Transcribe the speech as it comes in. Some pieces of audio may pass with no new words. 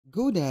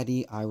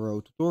Godaddy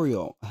Airo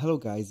tutorial. Hello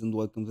guys and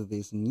welcome to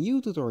this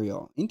new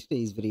tutorial. In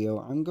today's video,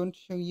 I'm going to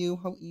show you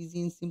how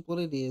easy and simple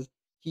it is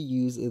to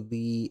use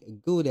the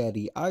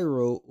Godaddy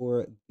Airo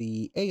or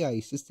the AI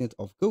assistant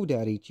of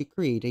Godaddy to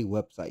create a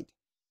website.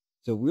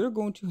 So we're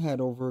going to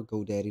head over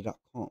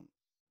godaddy.com.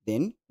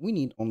 Then we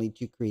need only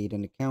to create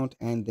an account,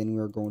 and then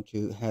we're going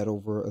to head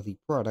over the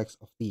products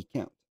of the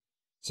account.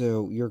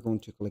 So you're going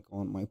to click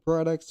on my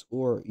products,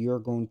 or you're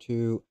going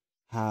to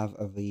have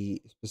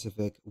the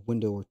specific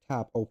window or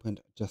tab opened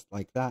just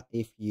like that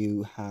if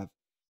you have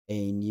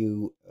a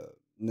new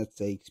let's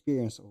say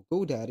experience of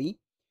GoDaddy.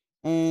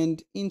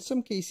 And in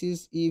some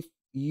cases, if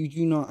you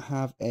do not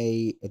have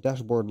a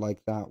dashboard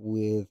like that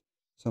with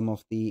some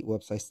of the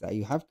websites that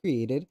you have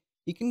created,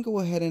 you can go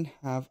ahead and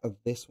have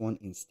this one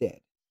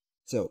instead.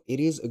 So it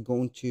is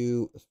going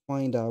to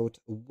find out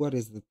what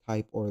is the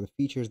type or the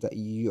features that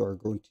you are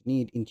going to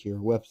need into your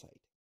website.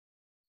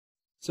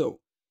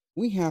 So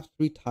we have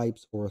three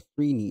types or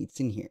three needs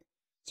in here.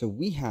 So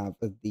we have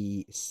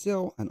the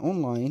sell an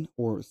online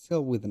or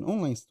sell with an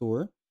online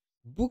store,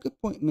 book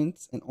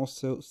appointments, and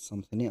also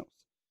something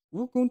else.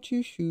 We're going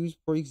to choose,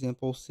 for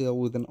example, sell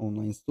with an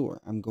online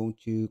store. I'm going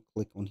to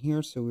click on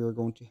here. So we are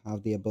going to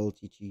have the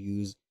ability to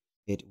use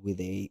it with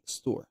a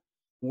store,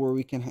 or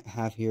we can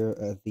have here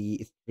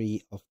the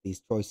three of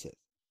these choices.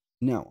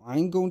 Now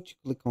I'm going to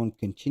click on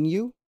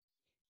continue.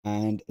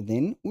 And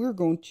then we're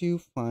going to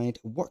find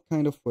what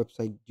kind of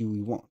website do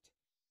we want.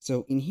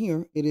 So in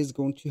here, it is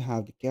going to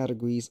have the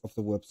categories of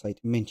the website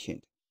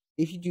mentioned.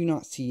 If you do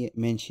not see it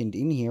mentioned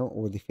in here,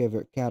 or the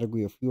favorite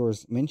category of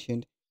yours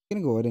mentioned, you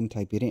can go ahead and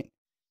type it in.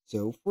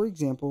 So for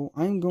example,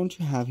 I'm going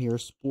to have here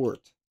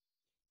sport.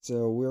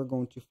 So we're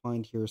going to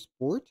find here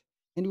sport,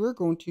 and we're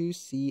going to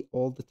see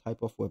all the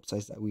type of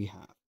websites that we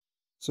have.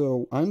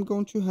 So I'm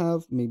going to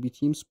have maybe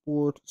team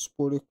sport,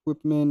 sport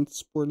equipment,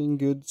 sporting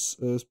goods,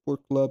 sport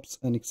clubs,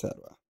 and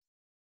etc.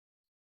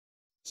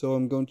 So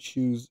I'm going to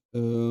choose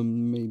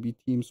maybe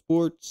team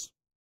sports.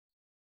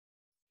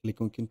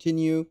 Click on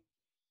continue.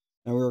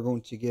 Now we're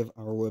going to give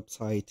our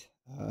website,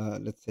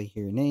 let's say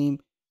here name,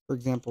 for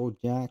example,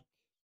 Jack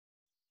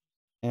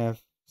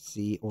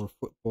FC or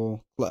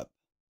football club.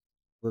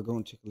 We're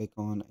going to click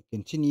on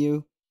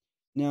continue.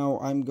 Now,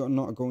 I'm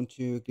not going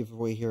to give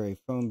away here a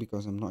phone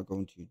because I'm not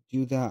going to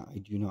do that. I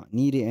do not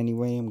need it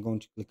anyway. I'm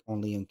going to click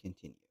only on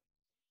continue.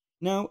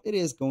 Now, it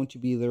is going to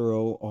be the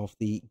role of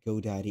the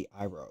Godaddy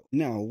Airo.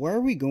 Now, what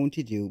are we going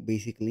to do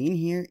basically in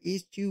here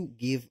is to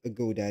give a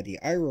Godaddy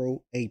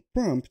Airo a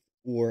prompt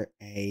or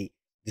a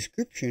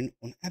description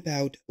on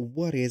about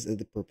what is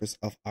the purpose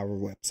of our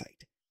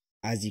website.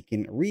 As you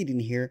can read in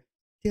here,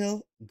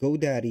 tell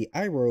Godaddy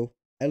Airo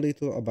a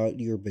little about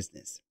your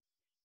business.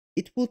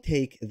 It will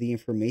take the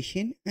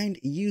information and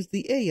use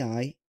the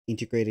AI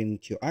integrated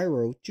into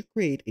Airo to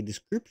create a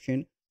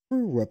description for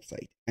your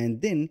website,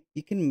 and then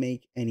you can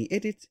make any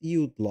edits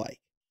you'd like.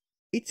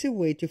 It's a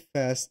way to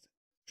fast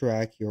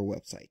track your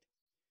website.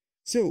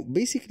 So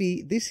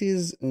basically, this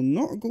is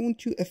not going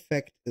to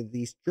affect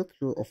the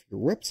structure of your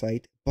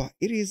website, but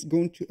it is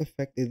going to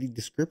affect the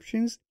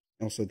descriptions,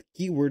 also the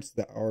keywords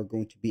that are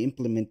going to be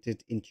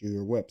implemented into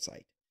your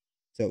website.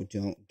 So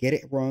don't get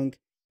it wrong.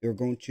 You're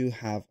going to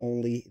have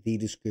only the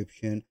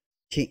description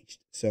changed.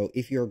 So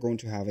if you're going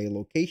to have a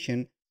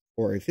location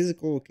or a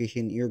physical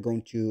location, you're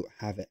going to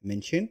have it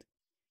mentioned.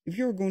 If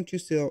you're going to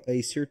sell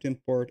a certain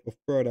part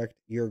of product,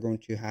 you're going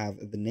to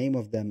have the name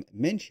of them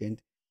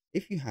mentioned.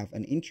 If you have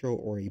an intro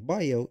or a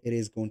bio, it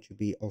is going to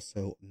be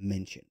also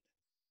mentioned.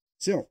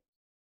 So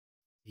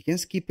you can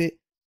skip it,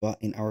 but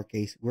in our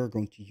case, we're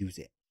going to use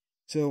it.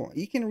 So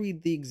you can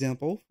read the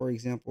example. For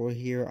example,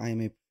 here I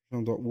am a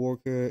professional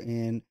worker,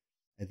 and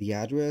the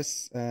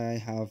address, I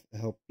have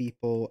help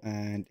people,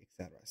 and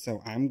etc.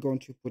 So I'm going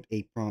to put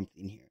a prompt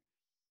in here,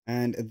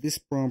 and this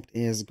prompt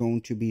is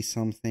going to be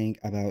something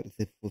about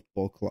the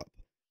football club.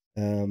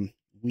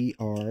 We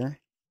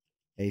are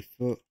a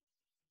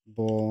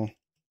football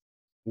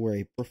or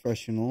a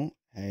professional,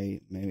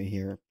 maybe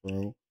here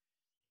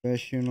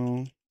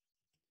professional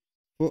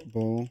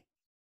football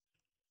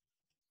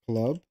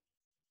club,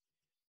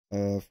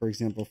 for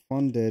example,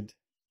 funded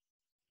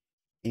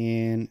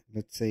in,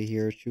 let's say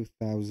here,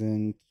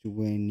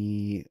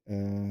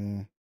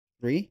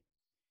 2023.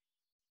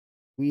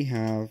 We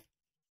have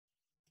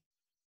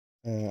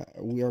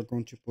we are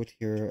going to put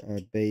here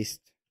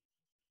based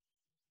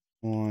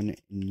on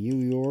New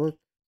York,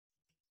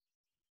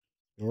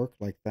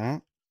 like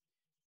that.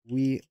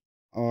 We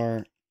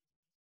are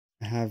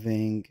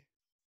having,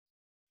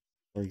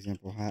 for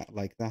example,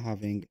 like that,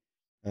 having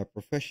a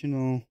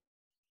professional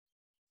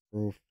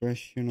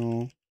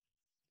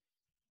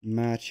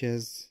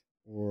matches,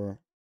 or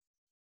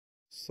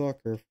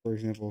soccer, for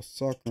example,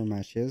 soccer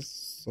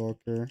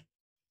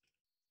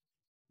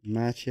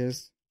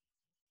matches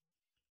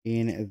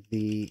in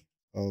the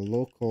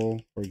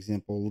local, for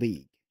example,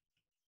 league.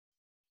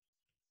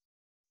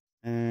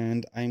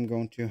 And I'm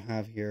going to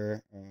have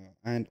here,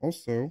 and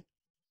also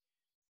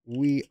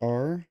we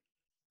are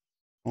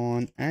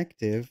on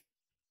active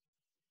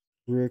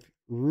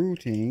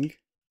recruiting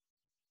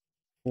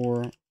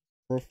for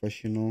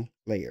professional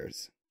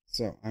players.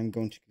 So I'm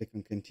going to click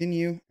on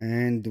continue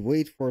and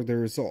wait for the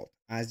result.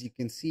 As you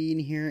can see in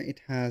here, it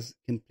has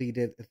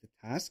completed the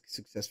task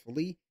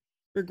successfully.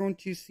 We're going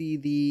to see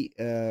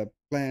the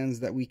plans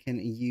that we can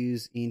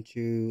use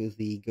into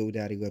the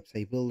GoDaddy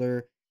website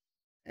builder.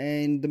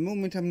 And the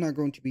moment I'm not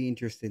going to be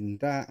interested in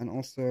that. And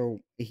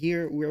also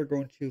here we are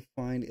going to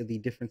find the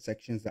different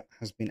sections that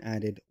has been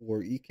added,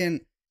 or you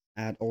can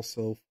add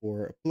also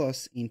for a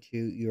plus into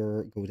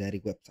your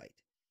GoDaddy website.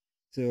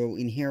 So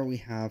in here we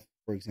have,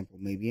 for example,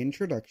 maybe an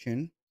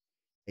introduction,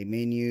 a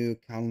menu,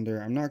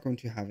 calendar. I'm not going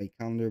to have a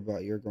calendar,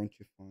 but you're going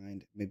to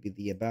find maybe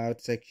the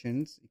about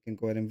sections. You can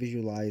go ahead and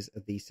visualize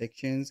these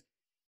sections,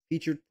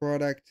 featured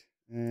product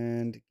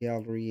and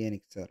gallery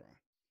and etc.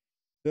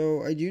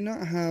 So I do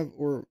not have,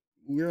 or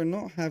we are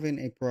not having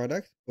a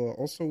product, but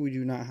also we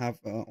do not have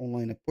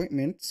online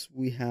appointments.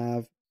 We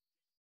have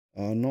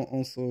not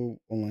also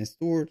online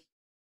stores,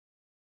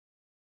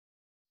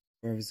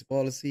 privacy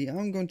policy.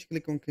 I'm going to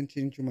click on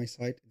continue to my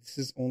site. This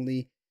is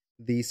only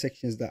the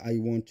sections that I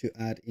want to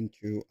add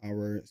into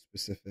our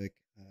specific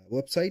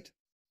website.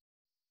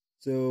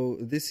 So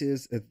this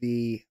is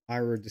the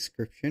Airo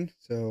description.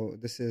 So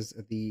this is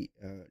the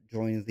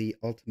join the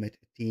ultimate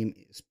team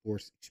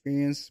sports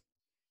experience.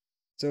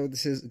 So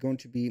this is going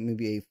to be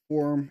maybe a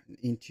form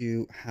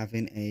into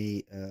having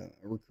a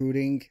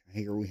recruiting.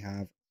 Here we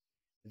have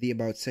the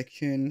about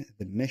section,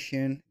 the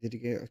mission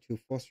dedicated to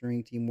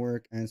fostering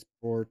teamwork and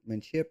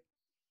sportsmanship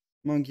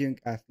among young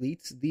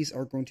athletes. These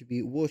are going to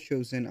be well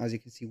chosen, as you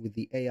can see, with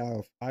the AI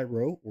of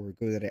Airo or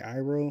Godaddy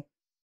Airo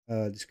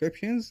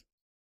descriptions.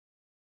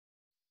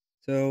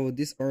 So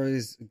this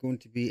is going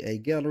to be a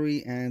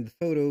gallery, and the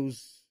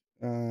photos.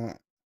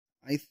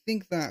 I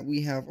think that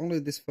we have only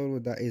this photo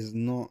that is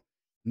not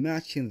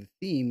matching the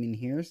theme in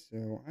here.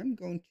 So I'm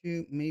going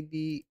to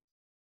maybe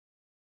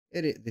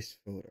edit this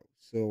photo.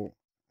 So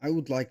I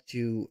would like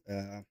to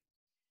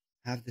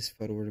have this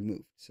photo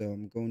removed. So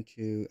I'm going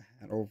to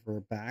head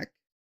over back.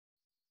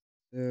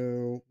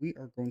 So we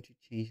are going to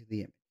change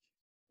the image,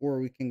 or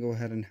we can go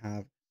ahead and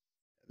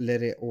let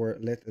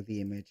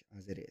the image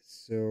as it is.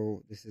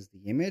 So this is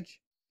the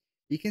image.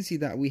 You can see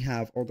that we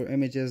have other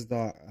images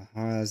that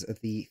has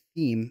the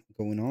theme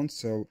going on.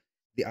 So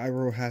the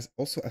Airo has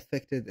also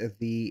affected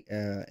the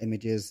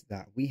images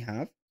that we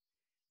have,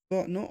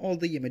 but not all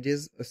the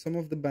images. Some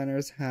of the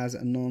banners has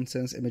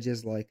nonsense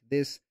images like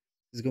this.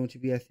 This is going to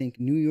be, I think,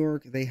 New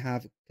York. They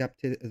have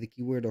kept the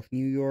keyword of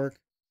New York.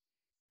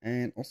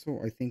 And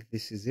also, I think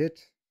this is it.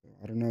 So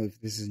I don't know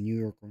if this is New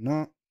York or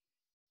not,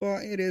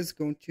 but it is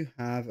going to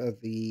have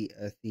the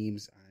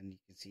themes, and you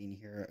can see in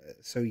here.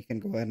 So you can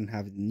go ahead and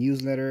have the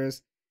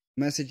newsletters,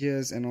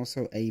 messages, and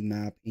also a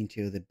map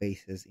into the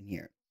bases in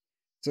here.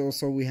 So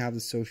also we have the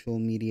social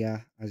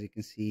media, as you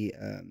can see,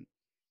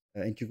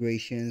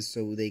 integrations,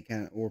 so they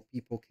can, or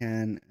people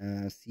can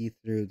see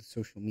through the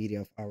social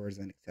media of ours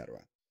and etc.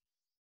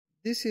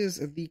 This is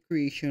the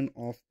creation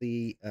of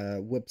the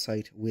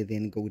website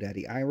within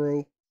Godaddy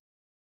Airo.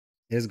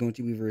 It is going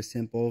to be very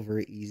simple,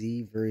 very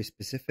easy, very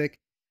specific.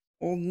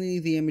 Only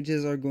the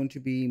images are going to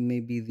be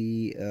maybe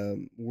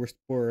the worst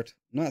part,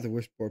 not the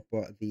worst part,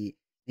 but the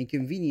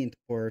inconvenient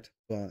part,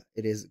 but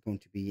it is going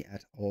to be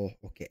at all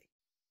okay.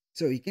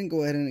 So you can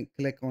go ahead and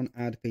click on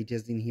add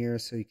pages in here.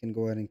 So you can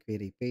go ahead and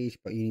create a page,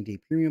 but you need a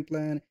premium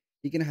plan.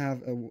 You can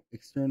have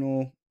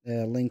external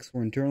links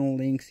or internal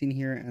links in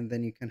here, and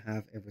then you can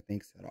have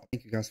everything set up.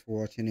 Thank you guys for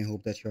watching. I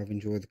hope that you have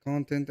enjoyed the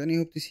content, and I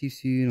hope to see you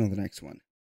soon on the next one.